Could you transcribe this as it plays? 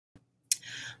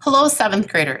Hello, seventh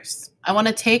graders. I want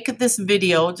to take this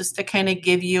video just to kind of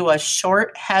give you a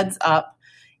short heads up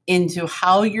into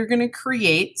how you're going to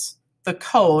create the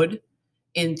code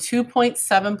in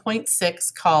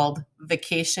 2.7.6 called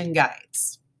Vacation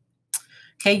Guides.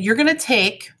 Okay, you're going to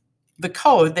take the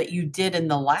code that you did in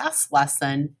the last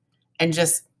lesson and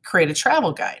just create a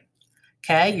travel guide.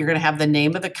 Okay, you're going to have the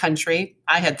name of the country.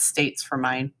 I had states for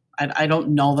mine. I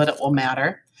don't know that it will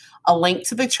matter. A link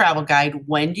to the travel guide.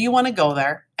 When do you want to go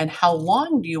there? And how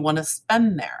long do you want to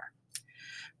spend there?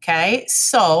 Okay,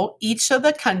 so each of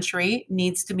the country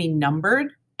needs to be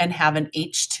numbered and have an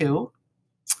H2.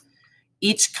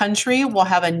 Each country will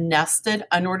have a nested,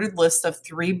 unordered list of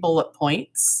 3 bullet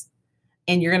points.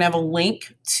 And you're going to have a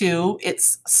link to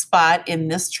its spot in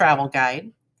this travel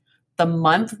guide, the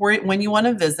month when you want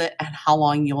to visit, and how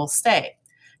long you will stay.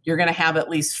 You're going to have at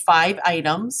least 5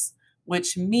 items,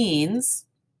 which means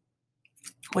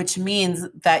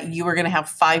that you are going to have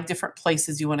 5 different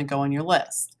places you want to go on your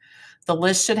list. The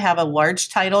list should have a large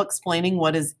title explaining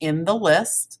what is in the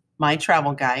list, My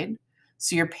Travel Guide.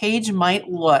 So your page might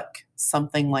look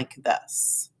something like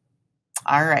this.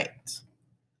 All right.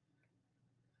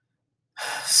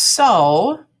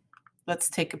 So let's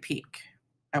take a peek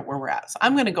at where we're at. So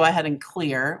I'm going to go ahead and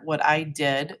clear what I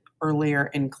did earlier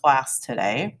in class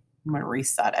today. I'm going to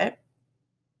reset it.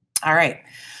 All right.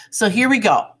 So here we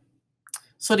go.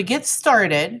 So to get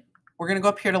started, we're going to go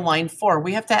up here to line 4.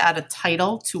 We have to add a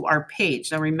title to our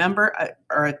page. Now remember,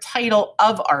 a title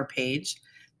of our page.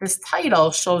 This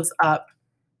title shows up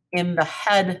in the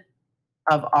head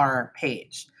of our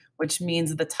page, which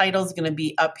means the title is going to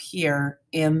be up here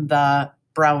in the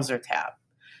browser tab.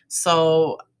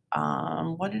 So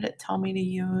what did it tell me to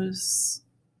use?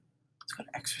 Let's go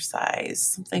to exercise,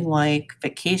 something like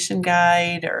vacation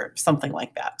guide or something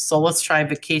like that. So let's try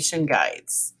vacation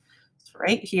guides. So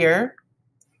right here,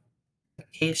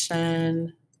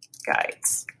 vacation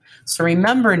guides. So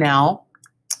remember now,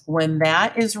 when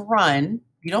that is run,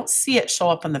 you don't see it show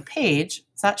up on the page.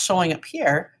 It's not showing up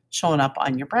here, showing up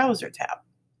on your browser tab.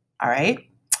 All right.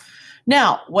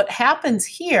 Now, what happens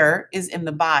here is in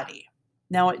the body.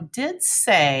 Now, it did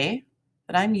say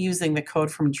that I'm using the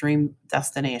code from Dream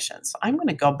Destination. So I'm going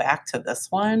to go back to this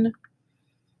one.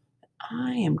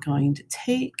 I am going to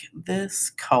take this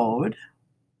code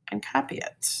and copy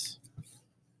it.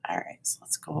 All right, so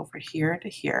let's go over here to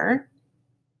here.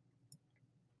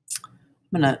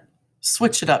 I'm going to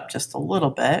switch it up just a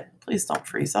little bit. Please don't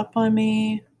freeze up on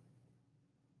me.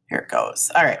 Here it goes.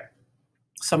 All right,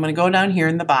 so I'm going to go down here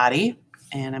in the body,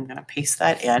 and I'm going to paste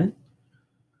that in.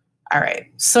 All right,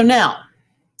 so now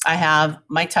I have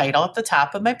my title at the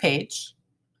top of my page.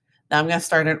 Now I'm going to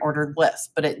start an ordered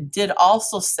list, but it did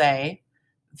also say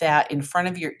that in front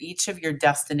of each of your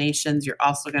destinations, you're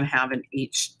also going to have an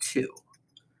H2.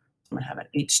 I'm going to have an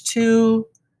H2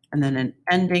 and then an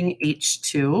ending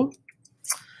H2.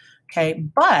 Okay,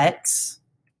 but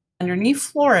underneath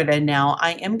Florida now,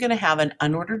 I am going to have an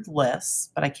unordered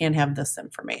list, but I can't have this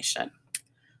information.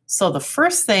 So the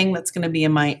first thing that's going to be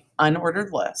in my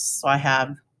unordered list, so I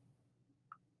have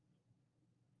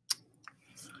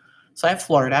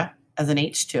Florida as an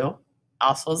H2,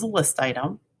 also as a list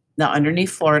item. Now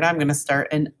underneath Florida, I'm going to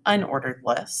start an unordered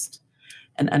list.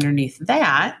 And underneath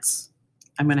that,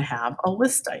 I'm going to have a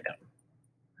list item.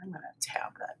 I'm going to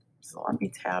tab that. So let me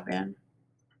tab in.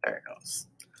 There it goes.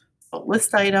 So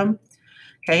list item.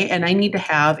 Okay, and I need to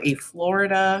have a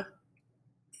Florida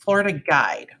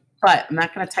guide, but I'm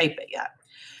not going to type it yet.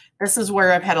 This is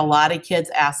where I've had a lot of kids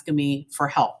asking me for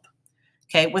help.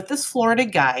 Okay, with this Florida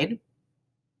guide,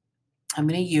 I'm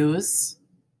going to use,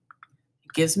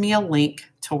 it gives me a link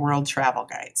to World Travel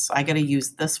Guides. So I got to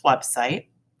use this website.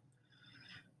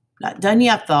 Not done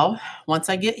yet though. Once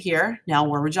I get here, now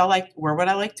where would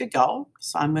I like to go?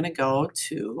 So I'm going to go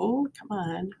to, come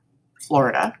on,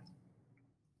 Florida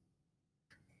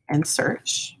and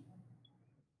search.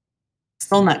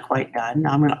 Still not quite done.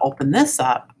 Now I'm going to open this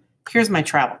up. Here's my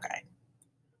travel guide.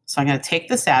 So I'm going to take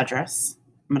this address.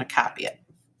 I'm going to copy it.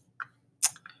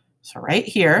 So right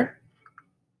here,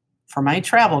 for my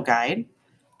travel guide,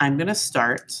 I'm going to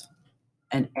start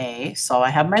an A. So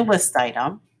I have my list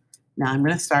item. Now I'm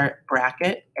going to start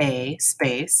bracket A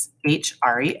space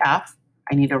href.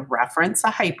 I need to reference a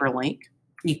hyperlink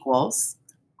equals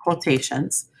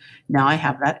quotations. Now I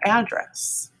have that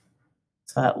address.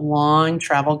 So that long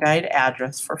travel guide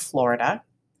address for Florida.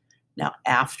 Now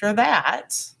after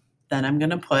that, then I'm going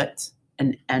to put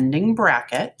an ending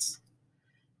bracket.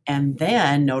 And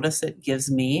then notice it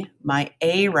gives me my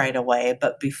A right away,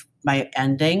 but my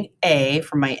ending A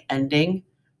for my ending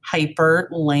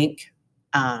hyperlink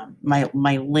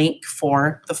my link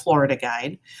for the Florida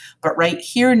guide. But right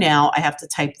here now, I have to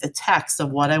type the text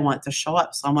of what I want to show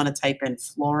up. So I'm going to type in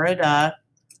Florida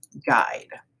guide.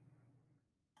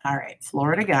 All right,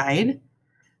 Florida guide.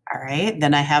 All right,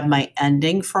 then I have my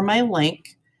ending for my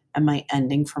link and my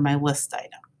ending for my list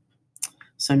item.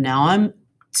 So now I'm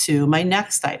to my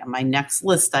next item. My next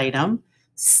list item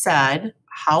said,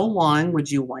 how long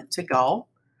would you want to go?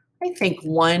 I think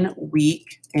 1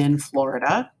 week in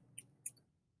Florida.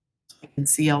 I can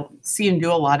see and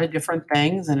do a lot of different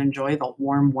things and enjoy the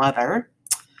warm weather.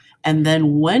 And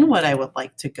then when would I would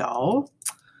like to go?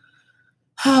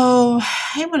 Oh,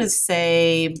 I want to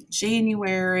say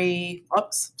January.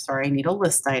 Oops, sorry, I need a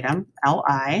list item.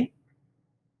 LI.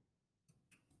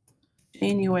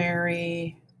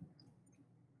 January.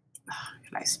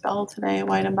 Can I spell today,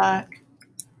 Weidenbach?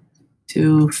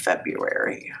 To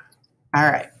February. All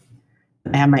right.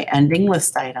 I have my ending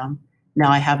list item.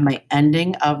 Now I have my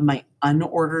ending of my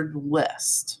unordered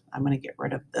list. I'm going to get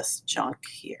rid of this junk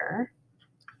here.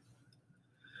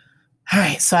 All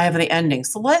right, so I have the ending.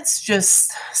 So let's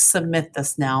just submit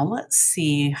this now. Let's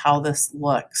see how this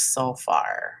looks so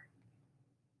far.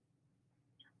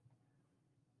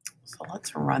 So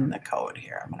let's run the code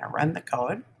here. I'm going to run the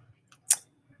code.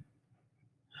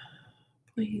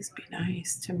 Please be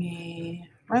nice to me.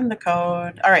 Run the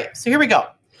code. All right, so here we go.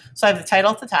 So I have the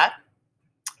title at the top.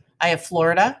 I have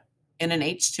Florida in an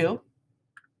H2.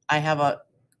 I have a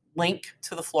link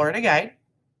to the Florida guide.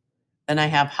 Then I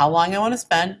have how long I want to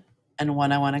spend and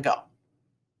when I want to go.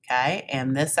 Okay,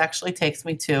 and this actually takes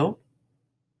me to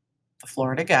the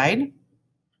Florida guide.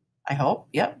 I hope.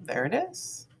 Yep, there it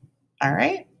is. All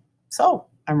right, so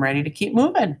I'm ready to keep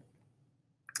moving.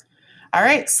 All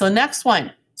right, so next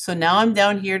one. So now I'm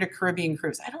down here to Caribbean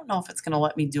cruise. I don't know if it's going to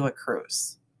let me do a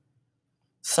cruise.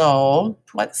 So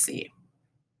let's see.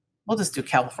 We'll just do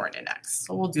California next.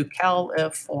 So we'll do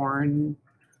California.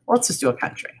 Let's just do a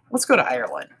country. Let's go to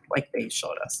Ireland like they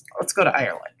showed us. Let's go to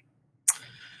Ireland.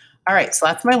 All right, so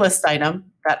that's my list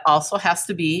item. That also has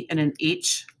to be in an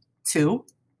H2.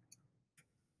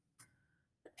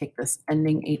 Take this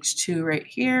ending H2 right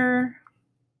here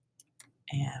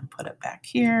and put it back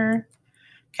here.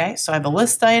 Okay, so I have a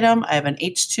list item. I have an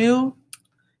H2.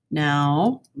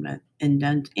 Now I'm going to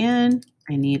indent in.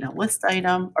 I need a list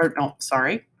item, or no,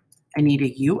 sorry. I need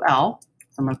a UL.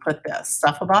 So I'm going to put the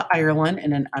stuff about Ireland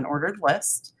in an unordered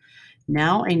list.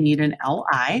 Now I need an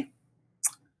LI.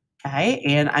 Okay,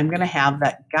 and I'm going to have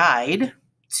that guide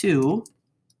to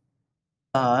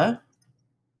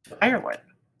Ireland.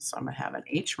 So I'm going to have an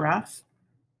href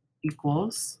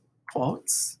equals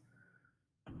quotes.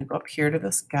 I'm going to go up here to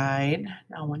this guide.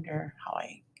 Now I wonder how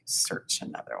I search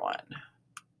another one.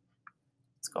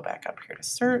 Let's go back up here to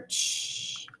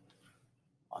search.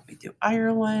 Let me do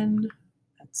Ireland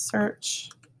and search.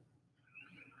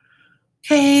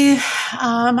 Okay,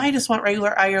 I just want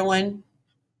regular Ireland.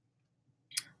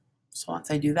 So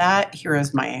once I do that,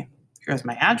 here's my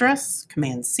address,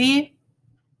 Command C,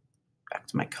 back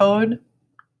to my code.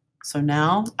 So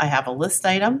now I have a list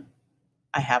item.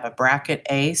 I have a bracket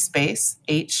A space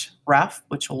href,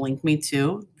 which will link me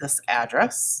to this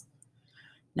address.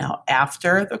 Now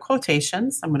after the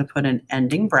quotations, I'm going to put an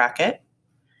ending bracket.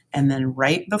 And then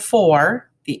right before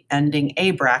the ending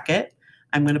A bracket,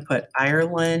 I'm going to put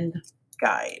Ireland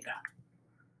guide.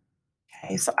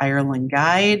 Okay, so Ireland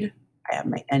guide. I have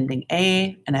my ending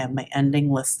A and I have my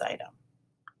ending list item.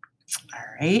 All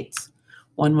right.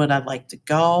 When would I like to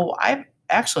go?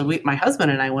 My husband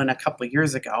and I went a couple of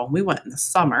years ago. We went in the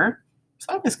summer.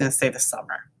 So I'm just going to say the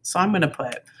summer. So I'm going to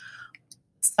put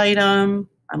list item.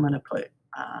 I'm going to put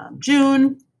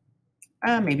June,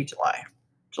 maybe July.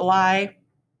 July.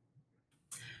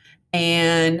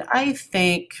 And I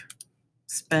think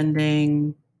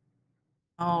spending,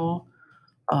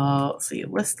 let's see,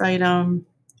 list item,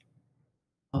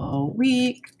 a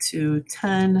week to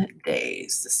 10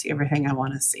 days to see everything I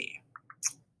want to see.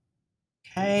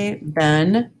 Okay,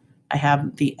 then I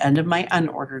have the end of my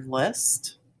unordered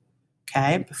list,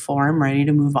 okay, before I'm ready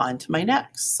to move on to my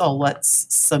next. So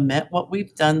let's submit what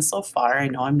we've done so far. I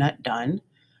know I'm not done,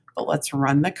 but let's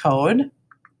run the code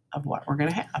of what we're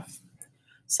going to have.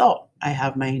 So I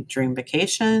have my dream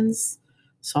vacations.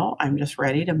 So I'm just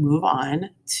ready to move on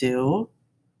to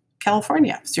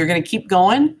California. So you're going to keep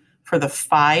going for the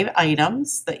 5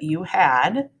 items that you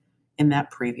had in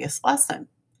that previous lesson.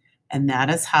 And that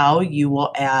is how you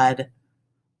will add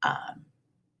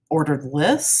ordered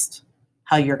list,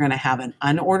 how you're going to have an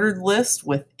unordered list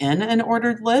within an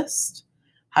ordered list,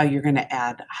 how you're going to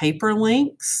add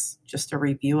hyperlinks, just a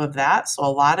review of that. So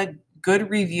a lot of good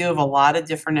review of a lot of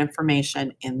different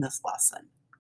information in this lesson.